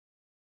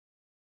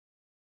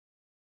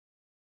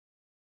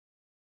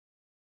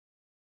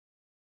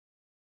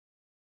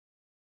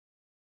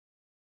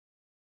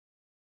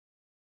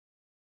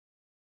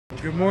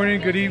Good morning,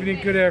 good evening,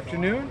 good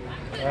afternoon.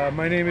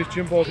 My name is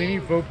Jim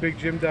Baldini,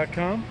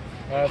 VoteBigJim.com.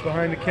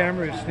 Behind the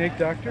camera is Snake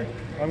Doctor.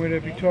 I'm going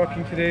to be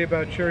talking today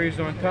about Cherries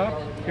on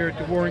Top here at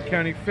the Warren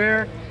County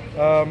Fair.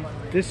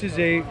 This is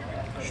a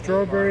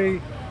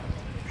strawberry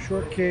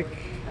shortcake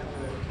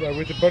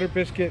with a butter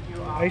biscuit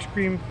ice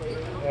cream.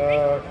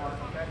 It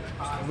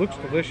looks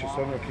delicious. I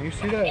don't know. Can you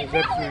see that? It's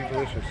absolutely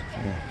delicious.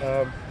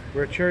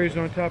 We're at Cherries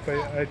on Top. I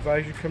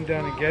advise you to come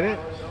down and get it.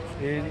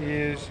 It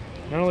is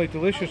not only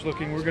delicious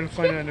looking, we're going to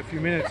find out in a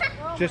few minutes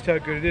just how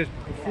good it is.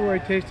 But before I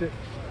taste it,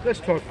 let's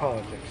talk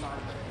politics.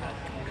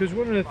 Because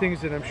one of the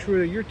things that I'm sure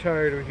that you're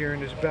tired of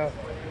hearing is about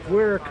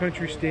where our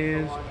country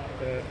stands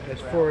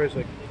as far as,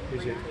 like,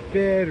 is it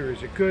bad or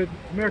is it good?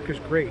 America's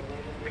great,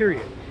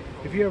 period.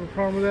 If you have a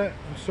problem with that,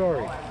 I'm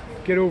sorry.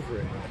 Get over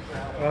it.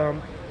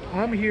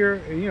 I'm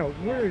here, you know,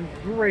 we're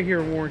right here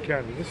in Warren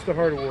County. This is the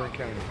heart of Warren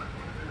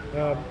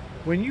County.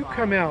 When you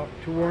come out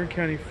to Warren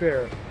County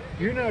Fair,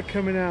 you're not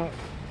coming out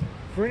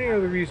for any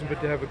other reason but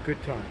to have a good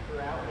time.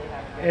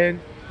 And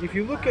if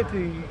you look at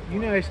the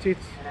United States,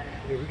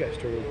 yeah, we got to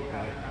start over.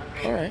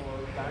 All right.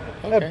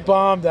 Okay. That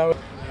bombed out.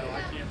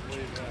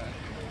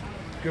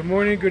 Good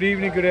morning, good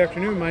evening, good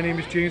afternoon. My name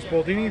is James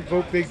Baldini,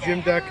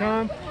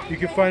 VoteBigJim.com. You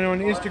can find it on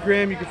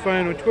Instagram, you can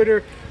find it on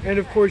Twitter, and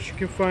of course you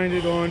can find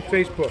it on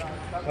Facebook.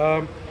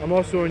 I'm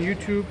also on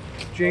YouTube,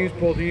 James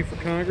Baldini for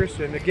Congress,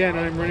 and again,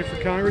 I'm running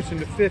for Congress in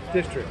the 5th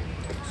District.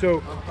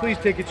 So please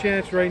take a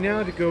chance right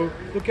now to go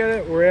look at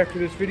it, or after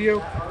this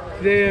video.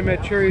 Today I'm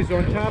at Cherries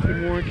on Top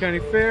in Warren County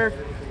Fair.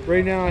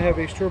 Right now I have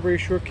a strawberry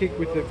shortcake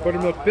with a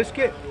buttermilk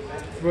biscuit,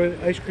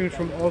 with ice cream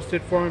from Allstead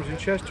Farms in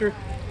Chester.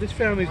 This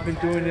family's been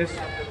doing this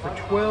for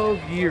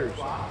 12 years.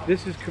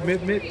 This is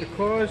commitment to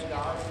cause.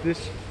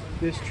 This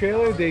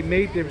trailer, they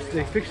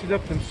fixed it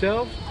up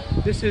themselves.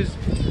 This is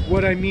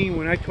what I mean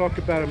when I talk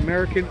about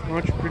American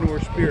entrepreneur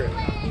spirit.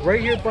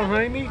 Right here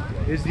behind me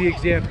is the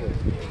example.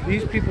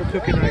 These people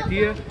took an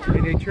idea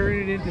and they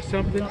turned it into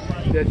something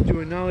that's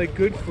doing not only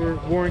good for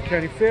Warren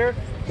County Fair,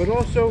 but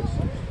also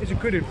is a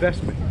good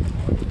investment.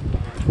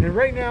 And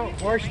right now,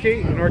 our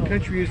state and our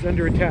country is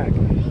under attack.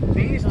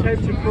 These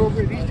types of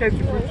programs, these types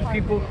of groups of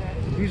people,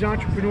 these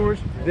entrepreneurs,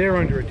 they're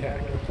under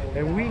attack.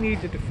 And we need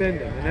to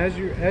defend them. And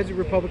as a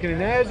Republican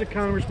and as a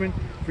congressman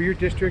for your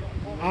district,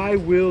 I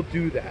will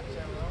do that.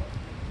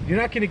 You're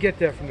not going to get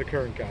that from the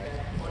current guy.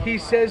 He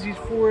says he's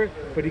for it,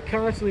 but he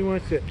constantly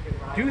wants to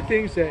do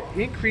things that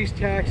increase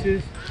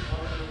taxes.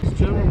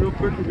 Gentlemen, real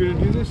quick, we're going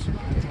to do this.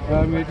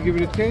 I'm going to give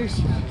it a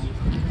taste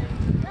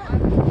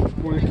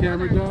before the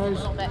camera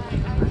dies.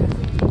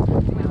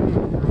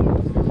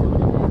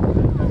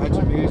 That's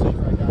amazing.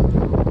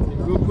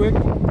 Real quick,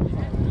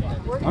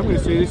 I'm going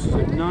to say this is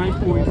a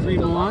 9.3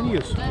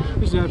 Melanias.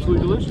 This is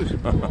absolutely delicious.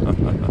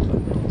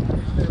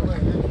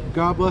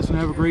 God bless and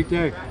have a great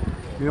day.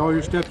 May all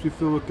your steps be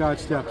filled with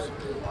God's steps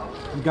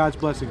and God's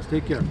blessings.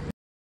 Take care.